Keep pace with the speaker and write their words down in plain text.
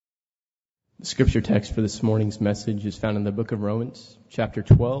The scripture text for this morning's message is found in the book of Romans, chapter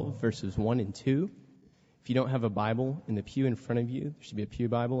 12, verses 1 and 2. If you don't have a Bible in the pew in front of you, there should be a pew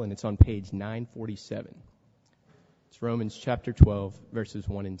Bible, and it's on page 947. It's Romans chapter 12, verses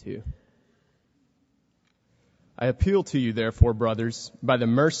 1 and 2. I appeal to you, therefore, brothers, by the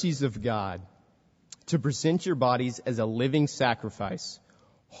mercies of God, to present your bodies as a living sacrifice,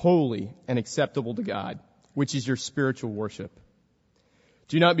 holy and acceptable to God, which is your spiritual worship.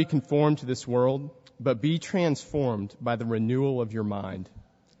 Do not be conformed to this world, but be transformed by the renewal of your mind,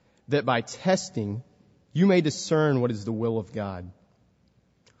 that by testing you may discern what is the will of God,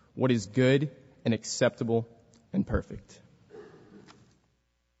 what is good and acceptable and perfect.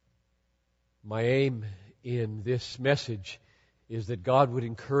 My aim in this message is that God would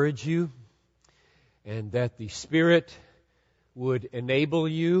encourage you and that the Spirit would enable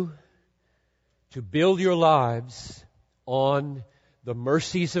you to build your lives on the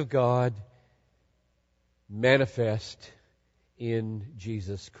mercies of God manifest in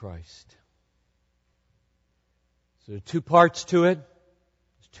Jesus Christ. So there are two parts to it.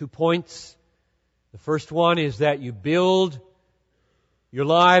 There's 2 points. The first one is that you build your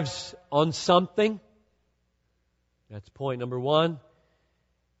lives on something. That's point number 1.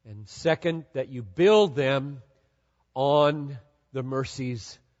 And second, that you build them on the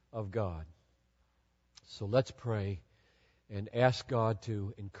mercies of God. So let's pray and ask God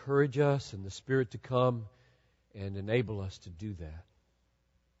to encourage us and the Spirit to come and enable us to do that.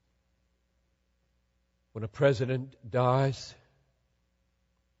 When a president dies,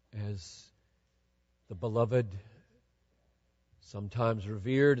 as the beloved, sometimes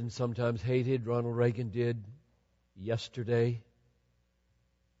revered and sometimes hated Ronald Reagan did yesterday,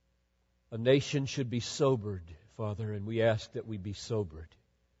 a nation should be sobered, Father, and we ask that we be sobered.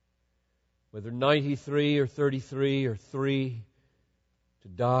 Whether 93 or 33 or 3, to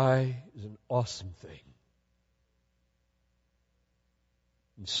die is an awesome thing.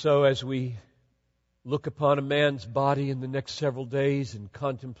 And so as we look upon a man's body in the next several days and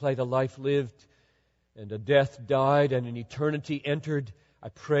contemplate a life lived and a death died and an eternity entered, I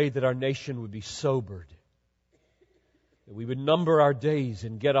pray that our nation would be sobered, that we would number our days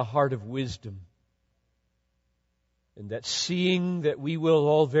and get a heart of wisdom, and that seeing that we will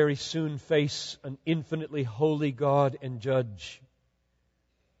all very soon face an infinitely holy God and Judge,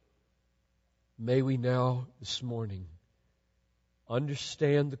 may we now, this morning,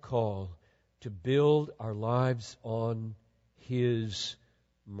 understand the call to build our lives on His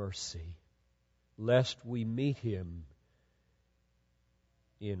mercy, lest we meet Him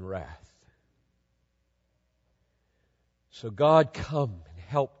in wrath. So God, come and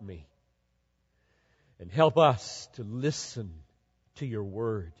help me. And help us to listen to your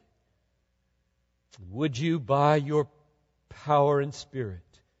word. Would you, by your power and Spirit,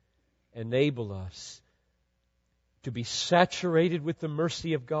 enable us to be saturated with the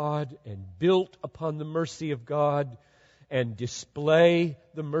mercy of God and built upon the mercy of God and display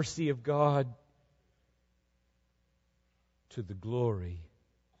the mercy of God to the glory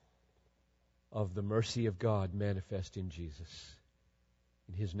of the mercy of God manifest in Jesus.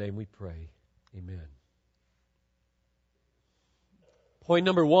 In His name we pray. Amen. Point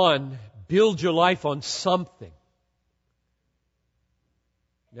number 1, build your life on something.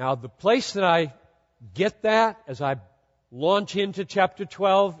 Now, the place that I get that as I launch into chapter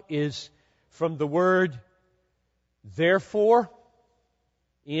 12 is from the word therefore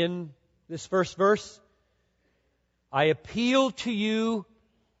in this first verse. I appeal to you,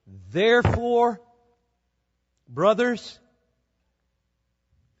 therefore, brothers,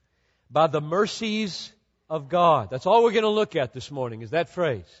 by the mercies of God. That's all we're going to look at this morning, is that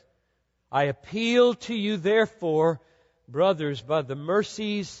phrase. I appeal to you, therefore, brothers, by the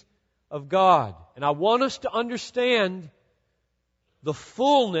mercies of God. And I want us to understand the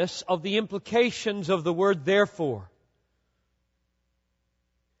fullness of the implications of the word therefore.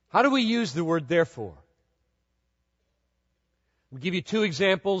 How do we use the word therefore? We'll give you 2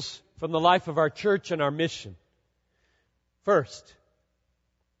 examples from the life of our church and our mission. First,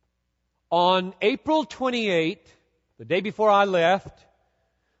 on April 28, the day before I left,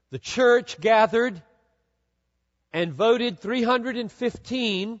 the church gathered and voted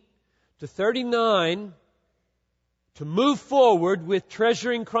 315 to 39 to move forward with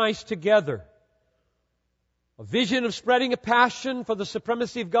Treasuring Christ Together. A vision of spreading a passion for the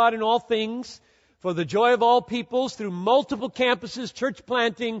supremacy of God in all things, for the joy of all peoples through multiple campuses, church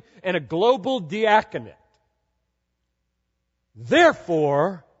planting, and a global diaconate.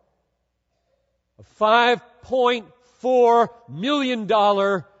 Therefore, a $5.4 million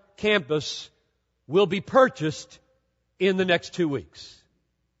campus will be purchased in the next 2 weeks.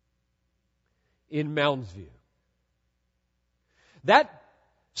 in Mounds View. That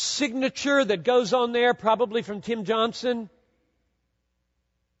signature that goes on there, probably from Tim Johnson,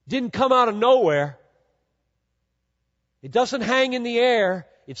 didn't come out of nowhere. It doesn't hang in the air.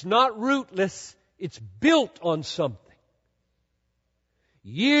 It's not rootless. It's built on something.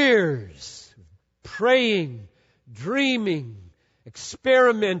 Years of praying, dreaming,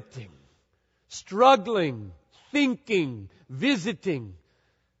 experimenting, struggling, thinking, visiting.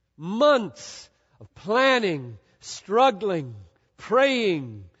 Months of planning, struggling,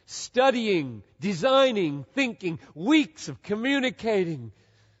 praying, studying, designing, thinking. Weeks of communicating.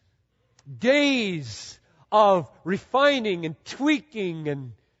 Days of refining and tweaking,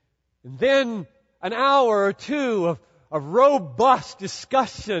 and then an hour or two of robust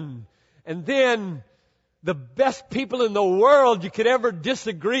discussion, and then the best people in the world you could ever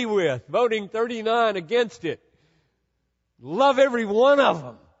disagree with, voting 39 against it. Love every one of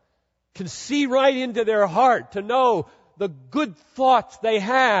them. Can see right into their heart to know the good thoughts they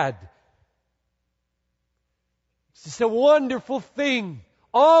had. It's just a wonderful thing.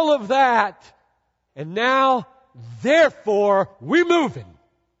 All of that. And now, therefore, we're moving.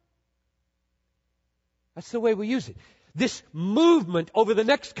 That's the way we use it. This movement over the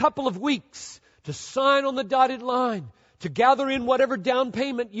next couple of weeks to sign on the dotted line, to gather in whatever down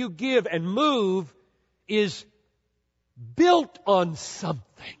payment you give and move is built on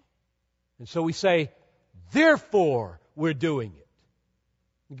something. And so we say, therefore, we're doing it.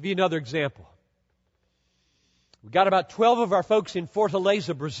 I'll give you another example. We've got about 12 of our folks in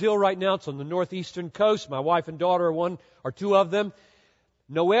Fortaleza, Brazil right now. It's on the northeastern coast. My wife and daughter are one or two of them.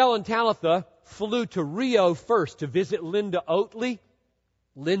 Noel and Talitha flew to Rio first to visit Linda Oatley.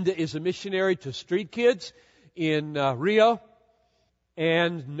 Linda is a missionary to street kids in Rio.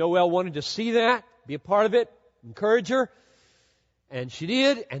 And Noel wanted to see that, be a part of it, encourage her. And she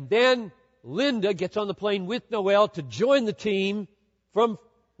did. And then Linda gets on the plane with Noel to join the team from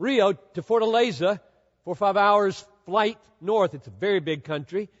Rio to Fortaleza. 4 or 5 hours flight north. It's a very big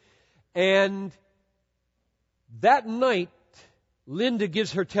country. And that night, Linda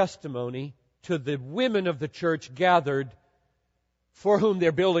gives her testimony to the women of the church gathered for whom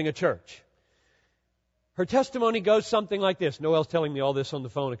they're building a church. Her testimony goes something like this. Noel's telling me all this on the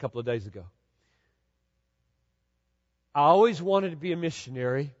phone a couple of days ago. I always wanted to be a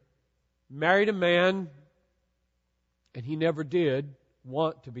missionary. Married a man, and he never did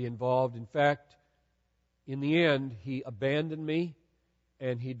want to be involved. In fact, in the end, he abandoned me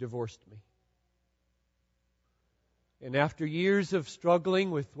and he divorced me. And after years of struggling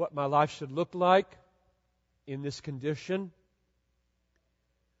with what my life should look like in this condition,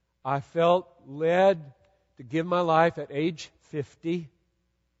 I felt led to give my life at age 50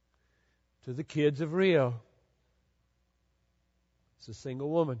 to the kids of Rio. It's a single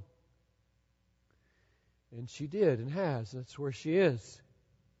woman. And she did and has. That's where she is.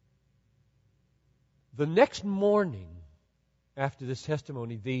 The next morning, after this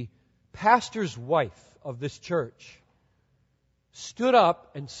testimony, the pastor's wife of this church stood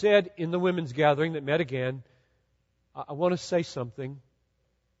up and said in the women's gathering that met again, I want to say something.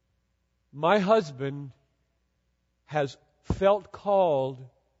 My husband has felt called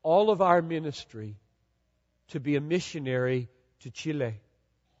all of our ministry to be a missionary to Chile.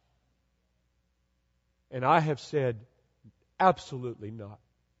 And I have said, absolutely not.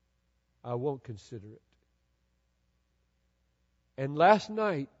 I won't consider it. And last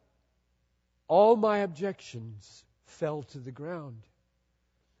night, all my objections fell to the ground.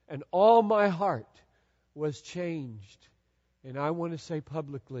 And all my heart was changed. And I want to say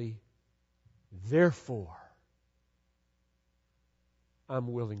publicly, therefore,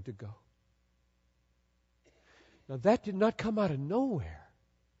 I'm willing to go. Now that did not come out of nowhere.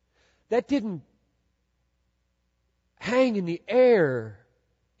 That didn't hang in the air.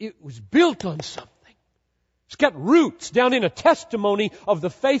 It was built on something. It's got roots down in a testimony of the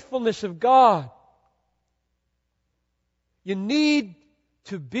faithfulness of God. You need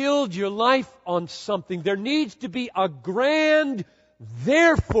to build your life on something. There needs to be a grand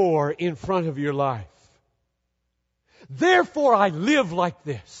therefore in front of your life. Therefore I live like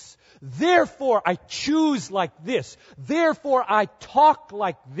this. Therefore I choose like this. Therefore I talk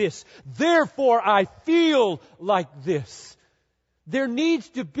like this. Therefore I feel like this. There needs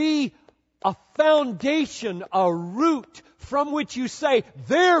to be a foundation, a root from which you say,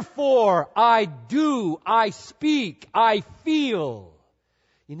 therefore I do, I speak, I feel.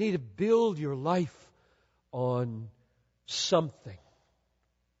 You need to build your life on something.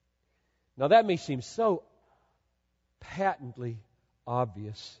 Now that may seem so patently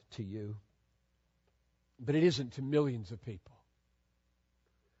obvious to you, but it isn't to millions of people.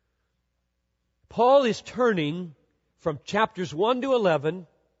 Paul is turning from chapters 1 to 11,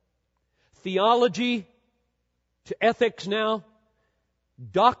 theology to ethics now,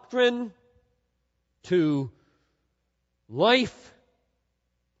 doctrine to life,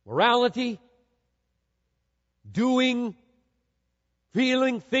 morality, doing,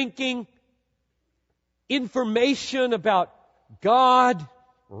 feeling, thinking, information about God,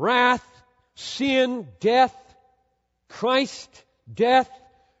 wrath, sin, death, Christ, death,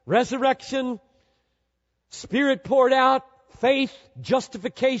 resurrection, Spirit poured out, faith,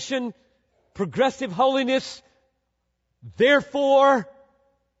 justification, progressive holiness. Therefore,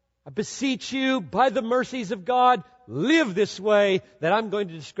 I beseech you, by the mercies of God, live this way that I'm going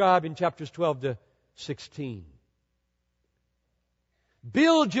to describe in chapters 12 to 16.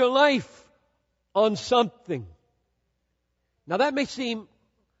 Build your life on something. Now that may seem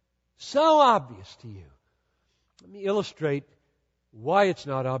so obvious to you. Let me illustrate why it's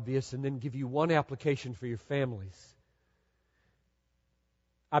not obvious and then give you one application for your families.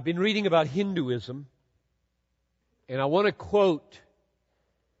 I've been reading about Hinduism, and I want to quote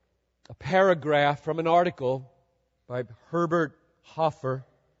a paragraph from an article by Herbert Hoffer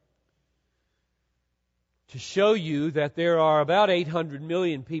to show you that there are about 800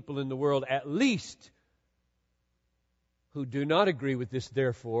 million people in the world at least who do not agree with this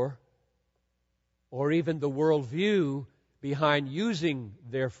therefore, or even the worldview behind using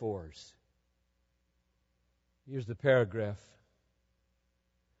therefores. Here's the paragraph.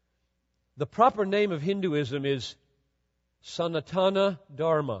 The proper name of Hinduism is Sanatana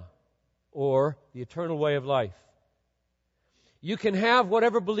Dharma, or the eternal way of life. You can have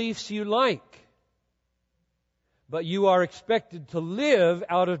whatever beliefs you like, but you are expected to live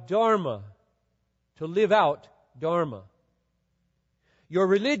out of Dharma, to live out Dharma. Your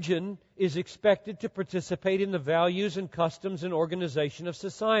religion is expected to participate in the values and customs and organization of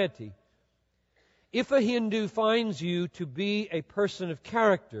society. If a Hindu finds you to be a person of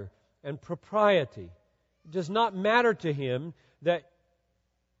character and propriety, it does not matter to him that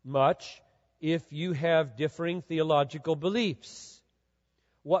much if you have differing theological beliefs.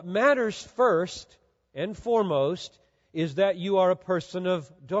 What matters first and foremost is that you are a person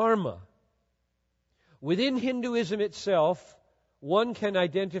of Dharma. Within Hinduism itself, one can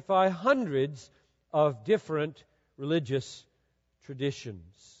identify hundreds of different religious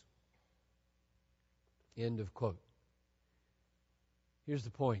traditions. End of quote. Here's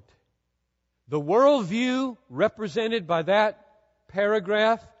the point. The worldview represented by that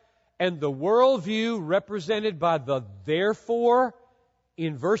paragraph and the worldview represented by the therefore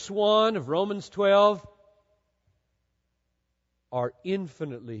in verse 1 of Romans 12 are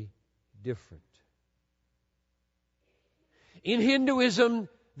infinitely different. In Hinduism,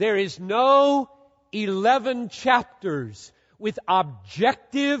 there is no 11 chapters with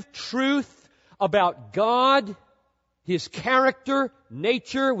objective truth about God, His character,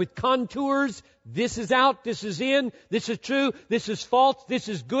 nature, with contours. This is out, this is in, this is true, this is false, this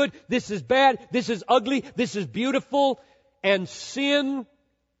is good, this is bad, this is ugly, this is beautiful. And sin,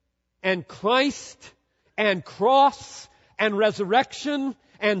 and Christ, and cross, and resurrection,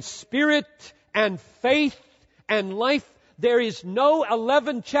 and spirit, and faith, and life. There is no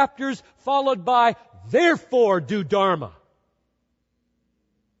 11 chapters followed by, therefore do Dharma.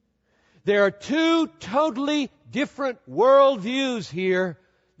 There are two totally different worldviews here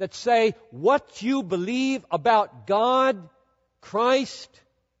that say what you believe about God, Christ,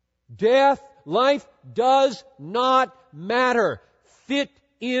 death, life does not matter. Fit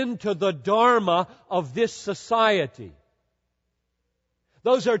into the Dharma of this society.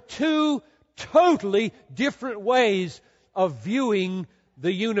 Those are two totally different ways of viewing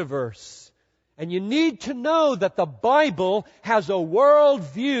the universe. And you need to know that the Bible has a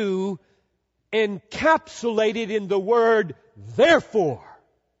worldview encapsulated in the word therefore.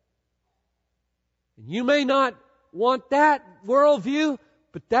 And you may not want that worldview,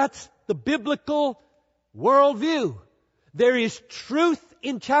 but that's the biblical worldview. There is truth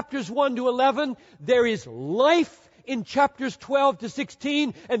in chapters 1 to 11. There is life in chapters 12 to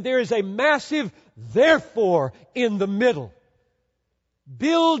 16. And there is a massive therefore in the middle.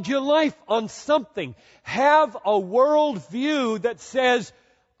 Build your life on something. Have a worldview that says,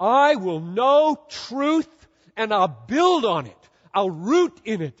 I will know truth and I'll build on it. I'll root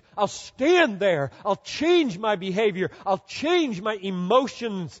in it. I'll stand there. I'll change my behavior. I'll change my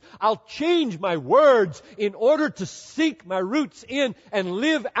emotions. I'll change my words in order to sink my roots in and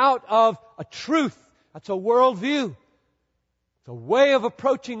live out of a truth. That's a worldview. It's a way of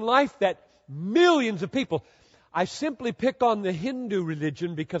approaching life that millions of people... I simply pick on the Hindu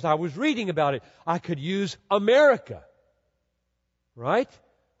religion because I was reading about it. I could use America. Right?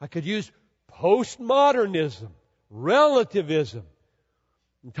 I could use postmodernism, relativism,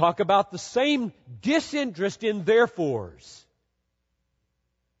 and talk about the same disinterest in therefores.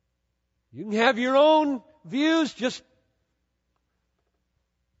 You can have your own views, just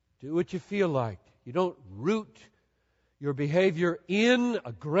do what you feel like. You don't root your behavior in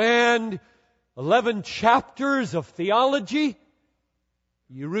a grand 11 chapters of theology.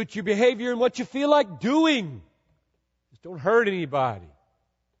 You root your behavior in what you feel like doing. Just don't hurt anybody.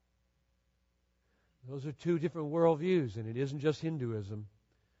 Those are two different worldviews, and it isn't just Hinduism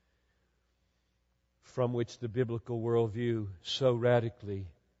from which the biblical worldview so radically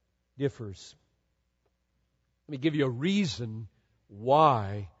differs. Let me give you a reason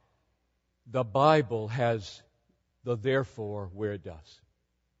why the Bible has the therefore where it does,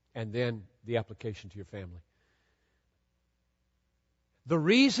 and then the application to your family. The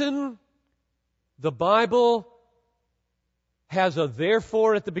reason the Bible has a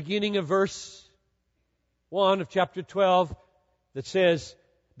therefore at the beginning of verse 1 of chapter 12 that says,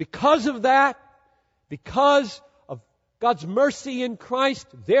 because of that, because of God's mercy in Christ,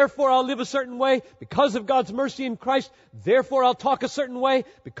 therefore I'll live a certain way. Because of God's mercy in Christ, therefore I'll talk a certain way.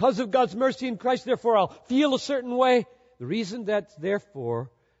 Because of God's mercy in Christ, therefore I'll feel a certain way. The reason that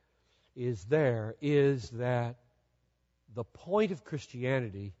therefore is there is that the point of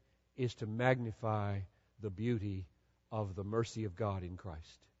Christianity is to magnify the beauty of the mercy of God in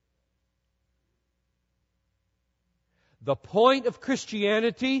Christ. The point of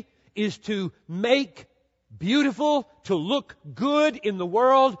Christianity is to make beautiful, to look good in the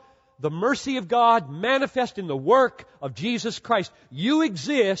world, the mercy of God manifest in the work of Jesus Christ. You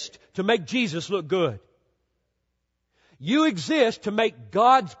exist to make Jesus look good. You exist to make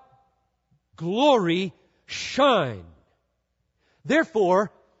God's glory shine.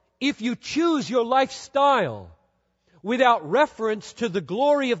 Therefore, if you choose your lifestyle without reference to the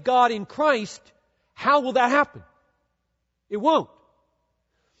glory of God in Christ, how will that happen? It won't.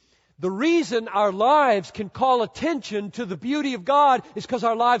 The reason our lives can call attention to the beauty of God is because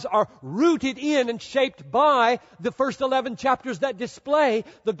our lives are rooted in and shaped by the first 11 chapters that display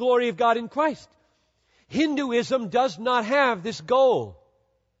the glory of God in Christ. Hinduism does not have this goal.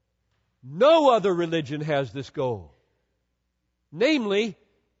 No other religion has this goal. Namely,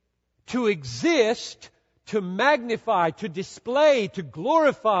 to exist, to magnify, to display, to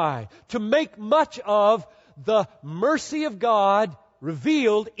glorify, to make much of the mercy of God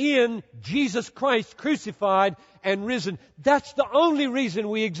revealed in Jesus Christ crucified and risen. That's the only reason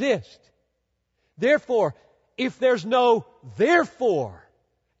we exist. Therefore, if there's no therefore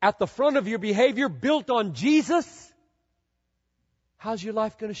at the front of your behavior built on Jesus, how's your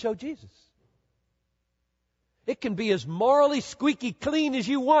life going to show Jesus? It can be as morally squeaky clean as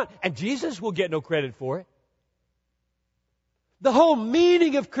you want, and Jesus will get no credit for it. The whole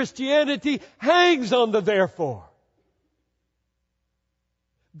meaning of Christianity hangs on the therefore.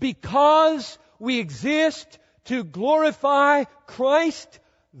 Because we exist to glorify Christ,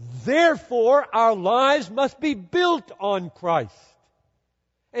 therefore our lives must be built on Christ.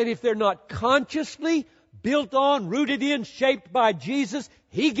 And if they're not consciously built on, rooted in, shaped by Jesus,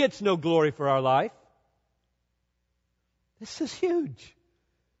 He gets no glory for our life. This is huge.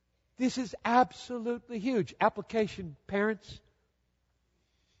 This is absolutely huge. Application, parents,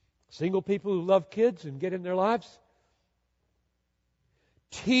 single people who love kids and get in their lives.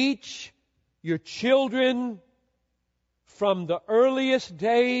 Teach your children from the earliest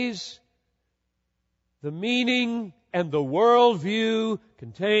days the meaning and the worldview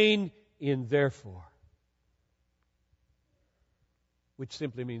contained in therefore. Which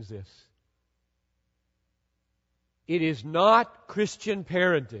simply means this. It is not Christian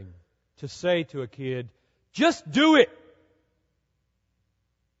parenting to say to a kid, just do it.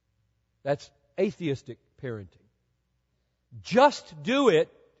 That's atheistic parenting. Just do it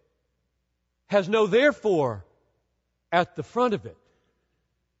has no therefore at the front of it.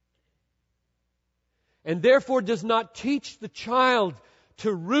 And therefore does not teach the child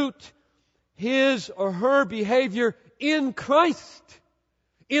to root his or her behavior in Christ,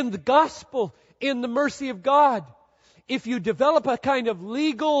 in the gospel, in the mercy of God. If you develop a kind of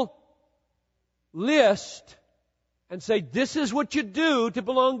legal list and say, this is what you do to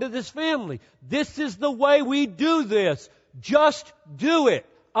belong to this family. This is the way we do this. Just do it.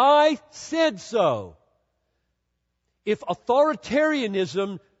 I said so. If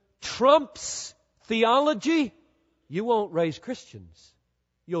authoritarianism trumps theology, you won't raise Christians.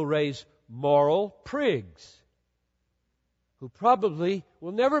 You'll raise moral prigs who probably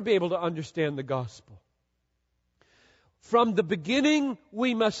will never be able to understand the gospel. From the beginning,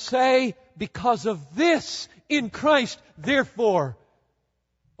 we must say, because of this in Christ, therefore,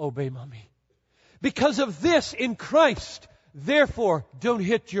 obey Mommy. Because of this in Christ, therefore, don't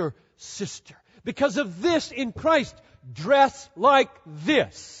hit your sister. Because of this in Christ, dress like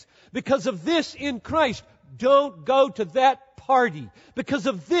this. Because of this in Christ, don't go to that party. Because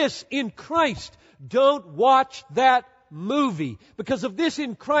of this in Christ, don't watch that movie. Because of this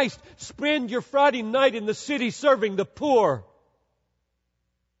in Christ, spend your Friday night in the city serving the poor.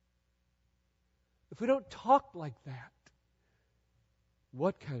 If we don't talk like that,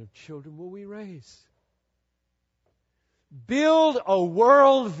 what kind of children will we raise? Build a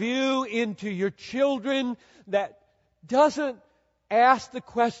worldview into your children that doesn't ask the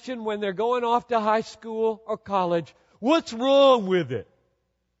question when they're going off to high school or college, what's wrong with it?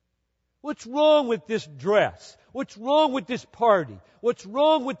 What's wrong with this dress? What's wrong with this party? What's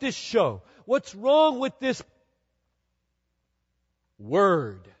wrong with this show? What's wrong with this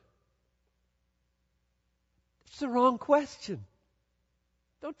word? It's the wrong question.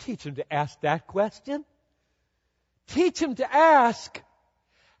 Don't teach them to ask that question. Teach them to ask,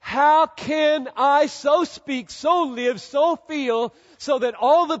 how can I so speak, so live, so feel, so that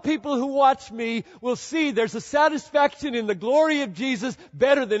all the people who watch me will see there's a satisfaction in the glory of Jesus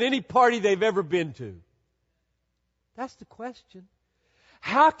better than any party they've ever been to? That's the question.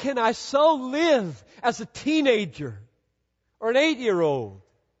 How can I so live as a teenager or an 8-year-old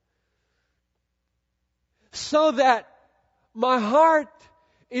so that my heart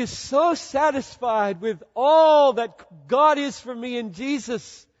is so satisfied with all that God is for me in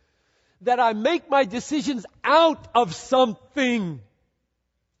Jesus that I make my decisions out of something.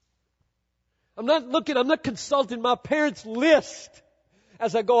 I'm not consulting my parents' list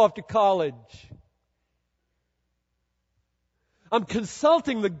as I go off to college. I'm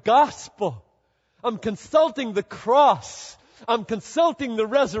consulting the gospel. I'm consulting the cross. I'm consulting the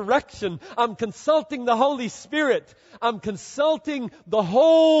resurrection. I'm consulting the Holy Spirit. I'm consulting the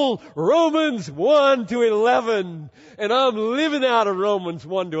whole Romans 1 to 11. And I'm living out of Romans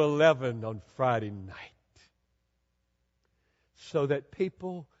 1 to 11 on Friday night. So that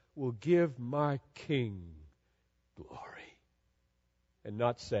people will give my King glory. And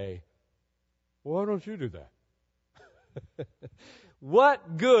not say, why don't you do that?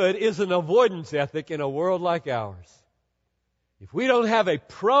 What good is an avoidance ethic in a world like ours? If we don't have a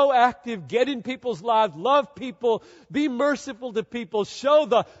proactive, get in people's lives, love people, be merciful to people, show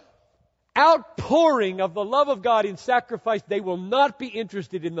the outpouring of the love of God in sacrifice, they will not be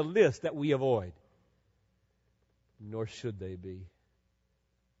interested in the list that we avoid. Nor should they be.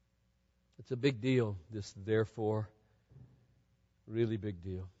 It's a big deal, this therefore. Really big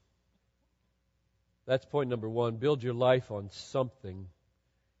deal. That's point number one. Build your life on something.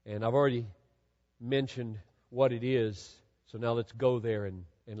 And I've already mentioned what it is. So now let's go there and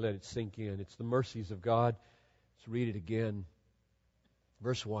let it sink in. It's the mercies of God. Let's read it again.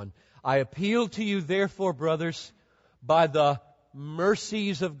 Verse 1. I appeal to you, therefore, brothers, by the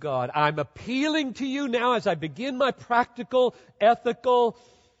mercies of God. I'm appealing to you now as I begin my practical, ethical,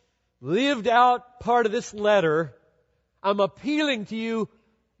 lived out part of this letter. I'm appealing to you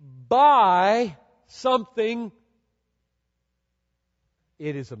by something.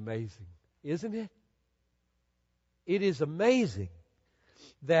 It is amazing, isn't it? It is amazing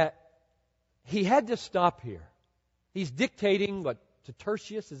that he had to stop here. He's dictating to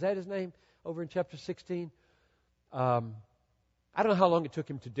Tertius, is that his name, over in chapter 16? I don't know how long it took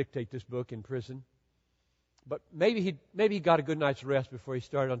him to dictate this book in prison, but maybe he got a good night's rest before he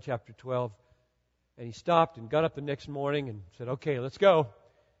started on chapter 12. And he stopped and got up the next morning and said, okay, let's go.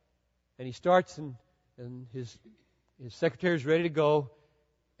 And he starts and his secretary's ready to go,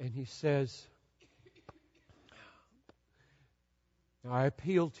 and he says, now I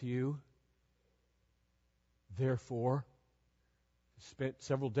appeal to you, therefore, spent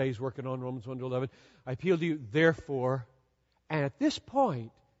several days working on Romans 1 to 11. I appeal to you, therefore, and at this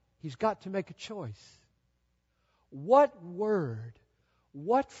point, he's got to make a choice. What word,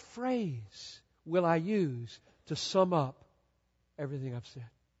 what phrase will I use to sum up everything I've said?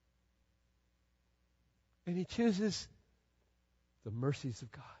 And he chooses the mercies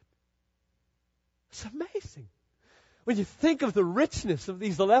of God. It's amazing. When you think of the richness of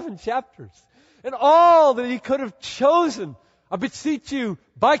these 11 chapters and all that he could have chosen, I beseech you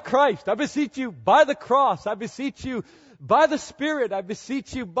by Christ, I beseech you by the cross, I beseech you by the Spirit, I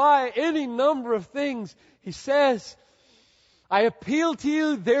beseech you by any number of things. He says, I appeal to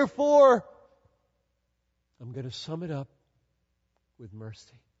you, therefore, I'm going to sum it up with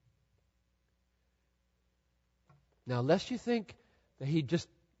mercy. Now, lest you think that he just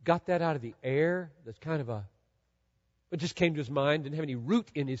got that out of the air, that's kind of it just came to his mind, didn't have any root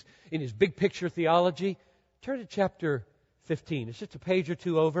in his big picture theology. Turn to chapter 15. It's just a page or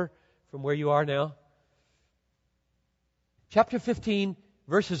two over from where you are now? Chapter 15,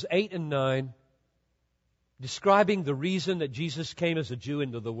 verses 8 and 9, describing the reason that Jesus came as a Jew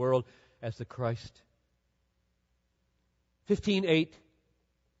into the world as the Christ. 15:8,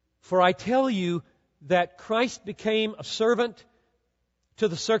 for I tell you that Christ became a servant to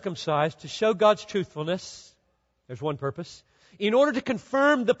the circumcised to show God's truthfulness. There's one purpose. In order to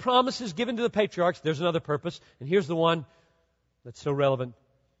confirm the promises given to the patriarchs. There's another purpose. And here's the one that's so relevant.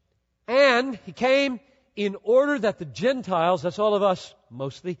 And He came in order that the Gentiles, that's all of us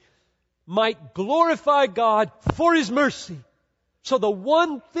mostly, might glorify God for His mercy. So the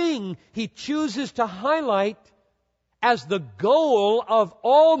one thing He chooses to highlight as the goal of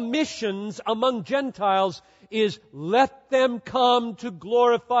all missions among Gentiles is let them come to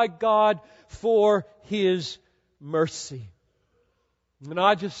glorify God for His mercy. And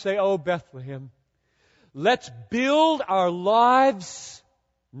I just say, oh Bethlehem, let's build our lives.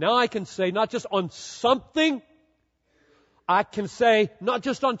 Now I can say not just on something. I can say not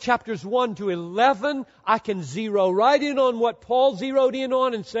just on chapters 1 to 11. I can zero right in on what Paul zeroed in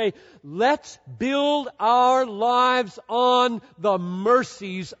on and say, let's build our lives on the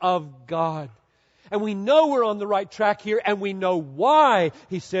mercies of God. And we know we're on the right track here, and we know why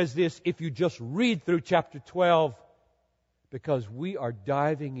he says this if you just read through chapter 12. Because we are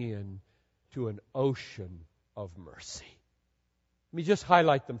diving in to an ocean of mercy. Let me just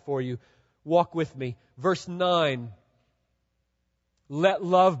highlight them for you. Walk with me. Verse 9. Let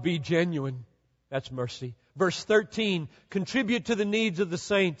love be genuine. That's mercy. Verse 13. Contribute to the needs of the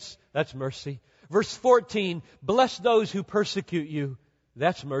saints. That's mercy. Verse 14. Bless those who persecute you.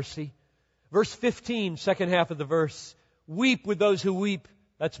 That's mercy. Verse 15, second half of the verse. Weep with those who weep.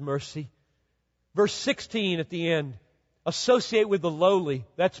 That's mercy. Verse 16 at the end. Associate with the lowly.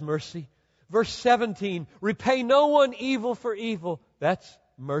 That's mercy. Verse 17. Repay no one evil for evil. That's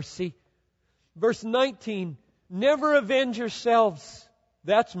mercy. Verse 19. Never avenge yourselves.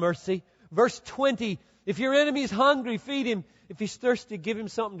 That's mercy. Verse 20. If your enemy is hungry, feed him. If he's thirsty, give him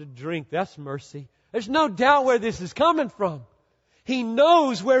something to drink. That's mercy. There's no doubt where this is coming from. He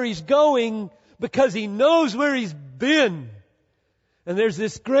knows where he's going because he knows where he's been. And there's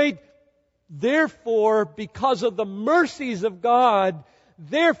this great, therefore, because of the mercies of God,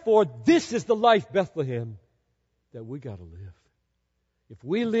 therefore, this is the life, Bethlehem, that we got to live. If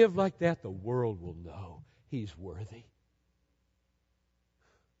we live like that, the world will know He's worthy.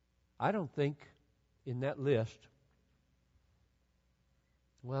 I don't think in that list,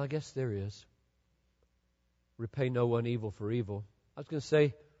 well, I guess there is. Repay no one evil for evil. I was going to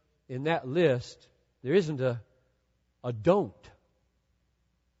say, in that list, there isn't a don't.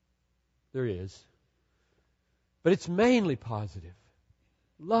 There is. But it's mainly positive.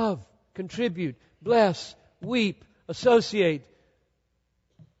 Love, contribute, bless, weep, associate.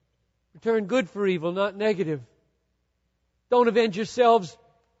 Return good for evil, not negative. Don't avenge yourselves.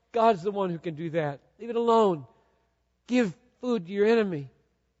 God's the one who can do that. Leave it alone. Give food to your enemy.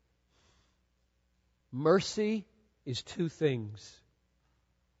 Mercy is two things.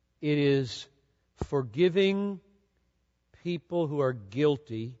 It is forgiving people who are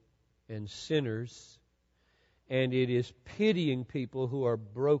guilty and sinners, and it is pitying people who are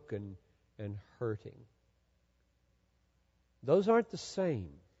broken and hurting. Those aren't the same.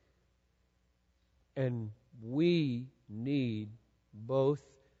 And we need both.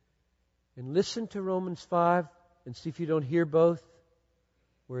 And listen to Romans 5 and see if you don't hear both,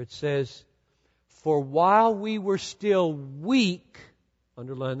 where it says, for while we were still weak,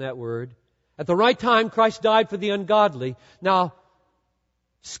 underline that word, at the right time Christ died for the ungodly. Now,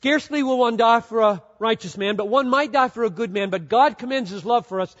 scarcely will one die for a righteous man, but one might die for a good man. But God commends His love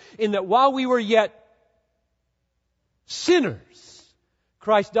for us in that while we were yet sinners,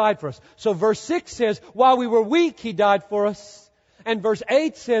 Christ died for us. So verse 6 says, while we were weak, He died for us. And verse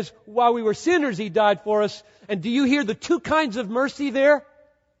 8 says, while we were sinners, He died for us. And do you hear the two kinds of mercy there?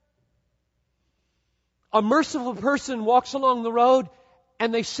 A merciful person walks along the road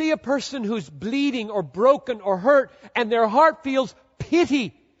and they see a person who's bleeding or broken or hurt, and their heart feels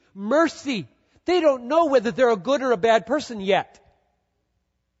pity, mercy. They don't know whether they're a good or a bad person yet.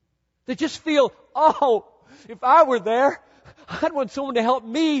 They just feel, oh, if I were there, I'd want someone to help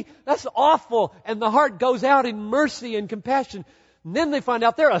me. That's awful. And the heart goes out in mercy and compassion. And then they find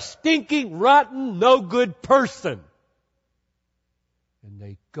out they're a stinking, rotten, no good person. And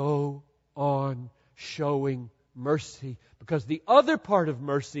they go on showing mercy. Because the other part of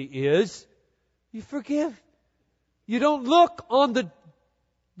mercy is you forgive. You don't look on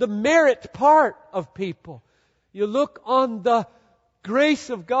the merit part of people. You look on the grace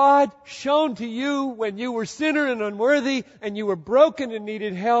of God shown to you when you were sinner and unworthy and you were broken and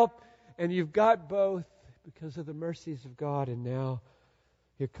needed help. and you've got both because of the mercies of God. And now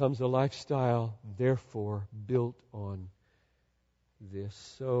here comes a lifestyle, therefore, built on this.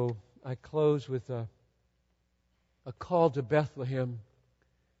 So I close with a call to Bethlehem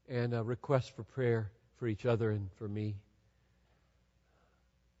and a request for prayer for each other and for me.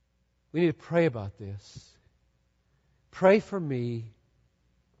 We need to pray about this. Pray for me.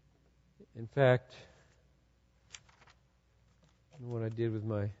 In fact, I don't know what I did with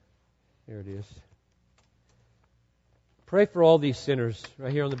my... There it is. Pray for all these sinners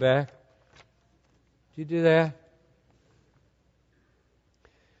right here on the back. Did you do that?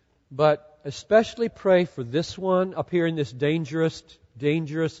 But especially pray for this one up here in this dangerous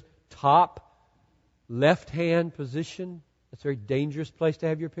top left-hand position. It's a very dangerous place to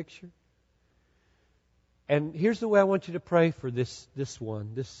have your picture. And here's the way I want you to pray for this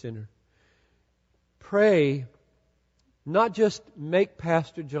sinner. Pray, not just make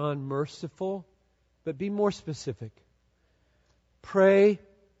Pastor John merciful, but be more specific. Pray,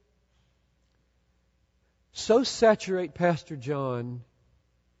 so saturate Pastor John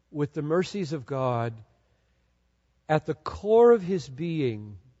with the mercies of God at the core of his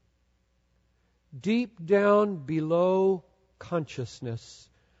being, deep down below consciousness,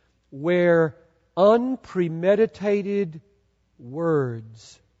 where unpremeditated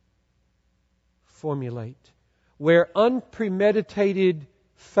words formulate, where unpremeditated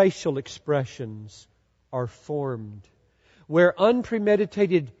facial expressions are formed, where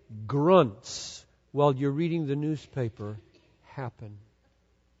unpremeditated grunts while you're reading the newspaper happen.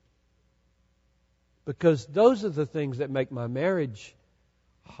 Because those are the things that make my marriage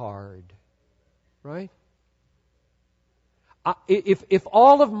hard. Right? If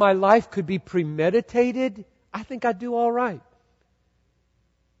all of my life could be premeditated, I think I'd do all right.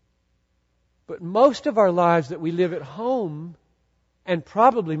 But most of our lives that we live at home, and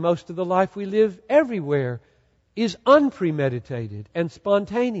probably most of the life we live everywhere, is unpremeditated and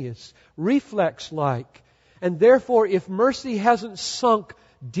spontaneous, reflex-like. And therefore, if mercy hasn't sunk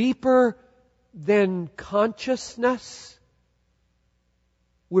deeper than consciousness,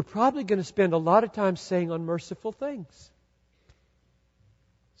 we're probably going to spend a lot of time saying unmerciful things.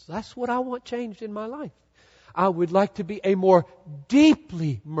 So that's what I want changed in my life. I would like to be a more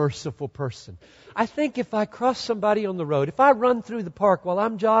deeply merciful person. I think if I cross somebody on the road, if I run through the park while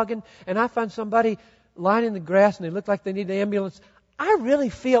I'm jogging and I find somebody lying in the grass and they look like they need an ambulance, I really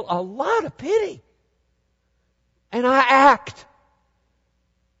feel a lot of pity. And I act.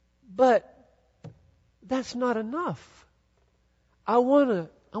 But that's not enough. I want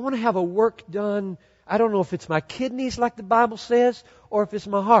to have a work done. I don't know if it's my kidneys like the Bible says, or if it's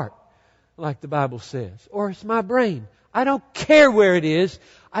my heart like the Bible says, or it's my brain. I don't care where it is.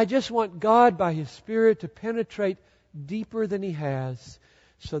 I just want God by His Spirit to penetrate deeper than He has,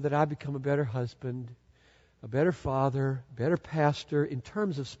 so that I become a better husband, a better father, a better pastor in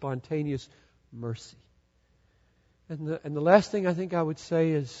terms of spontaneous mercy. And the last thing I think I would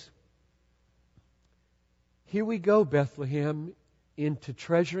say is, here we go, Bethlehem, into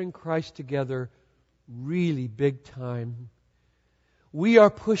treasuring Christ together really big time. We are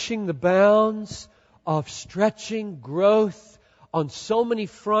pushing the bounds of stretching growth on so many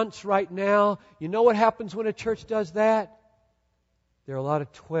fronts right now. You know what happens when a church does that? There are a lot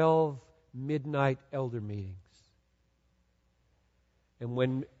of 12 midnight elder meetings. And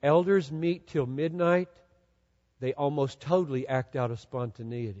when elders meet till midnight, they almost totally act out of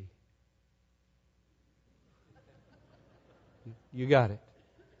spontaneity. You got it.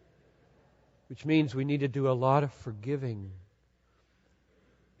 Which means we need to do a lot of forgiving.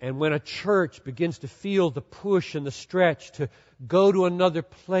 And when a church begins to feel the push and the stretch to go to another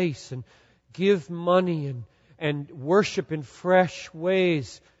place and give money and worship in fresh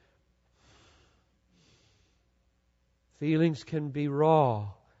ways, feelings can be raw.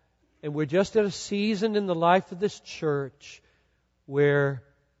 And we're just at a season in the life of this church where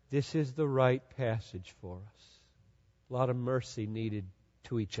this is the right passage for us. A lot of mercy needed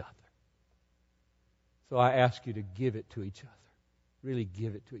to each other. So I ask you to give it to each other. Really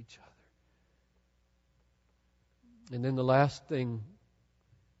give it to each other. And then the last thing,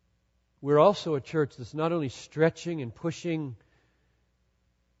 we're also a church that's not only stretching and pushing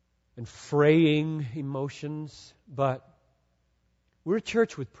and fraying emotions, but we're a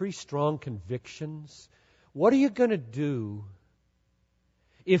church with pretty strong convictions. What are you going to do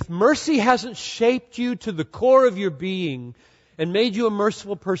if mercy hasn't shaped you to the core of your being and made you a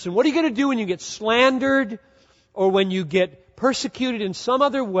merciful person? What are you going to do when you get slandered or when you get persecuted in some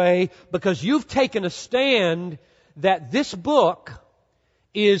other way because you've taken a stand that this book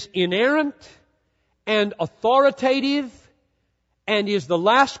is inerrant and authoritative and is the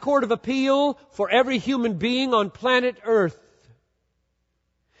last court of appeal for every human being on planet Earth.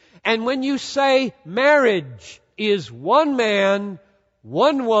 And when you say marriage is one man,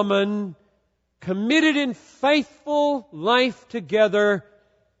 one woman, committed in faithful life together,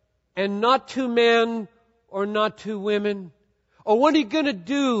 and not two men or not two women, or what are you going to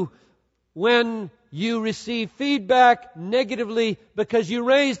do when you receive feedback negatively because you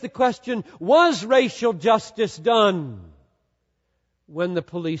raised the question, was racial justice done when the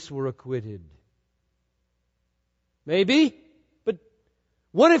police were acquitted? Maybe, but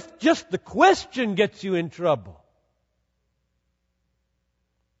what if just the question gets you in trouble?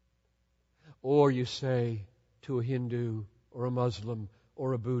 Or you say to a Hindu or a Muslim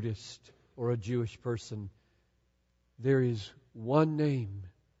or a Buddhist or a Jewish person, there is one name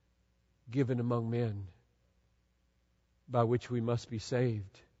given among men by which we must be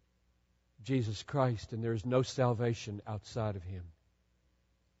saved, Jesus Christ, and there is no salvation outside of Him.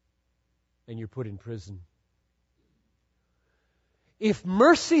 And you're put in prison. If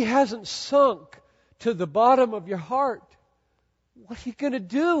mercy hasn't sunk to the bottom of your heart, what are you going to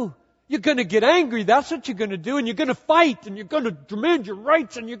do? You're going to get angry. That's what you're going to do. And you're going to fight. And you're going to demand your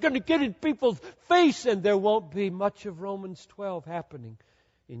rights. And you're going to get in people's face. And there won't be much of Romans 12 happening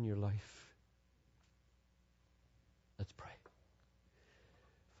in your life. Let's pray.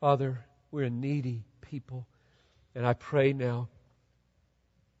 Father, we're a needy people. And I pray now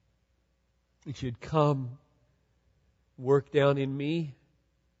that You'd come, work down in me,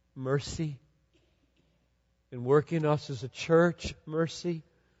 mercy. And work in us as a church, mercy.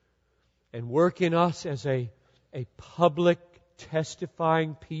 And work in us as a public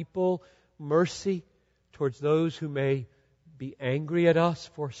testifying people, mercy towards those who may be angry at us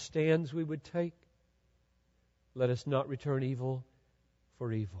for stands we would take. Let us not return evil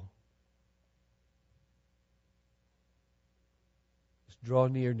for evil. Just draw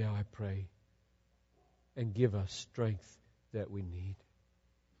near now, I pray, and give us strength that we need.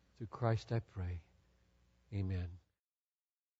 Through Christ I pray. Amen.